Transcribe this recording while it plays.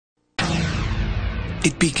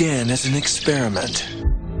It began as an experiment.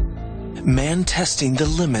 Man testing the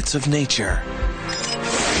limits of nature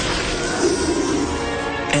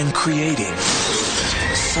and creating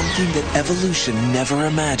something that evolution never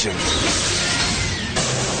imagined.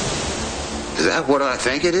 Is that what I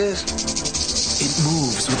think it is? It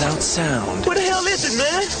moves without sound. What the hell is it,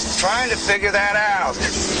 man? Trying to figure that out.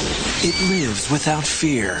 It lives without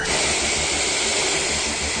fear.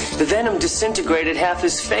 The venom disintegrated half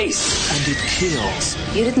his face. And it kills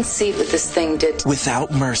You didn't see what this thing did.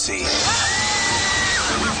 without mercy.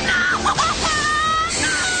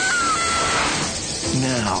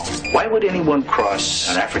 Now, Why would anyone cross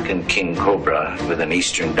an African king cobra with an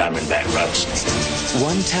eastern diamondback rattlesnake?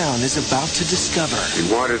 one town is about to discover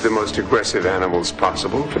We wanted the most aggressive animals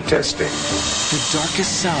possible for testing. the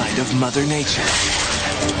darkest side of Mother Nature.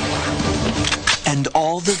 And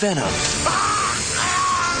all the venom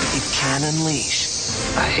it can unleash.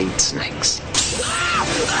 I hate snakes.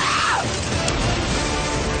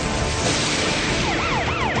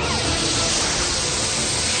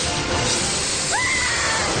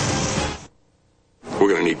 We're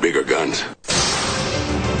gonna need bigger guns.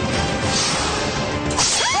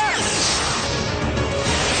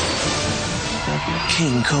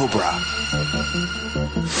 King Cobra.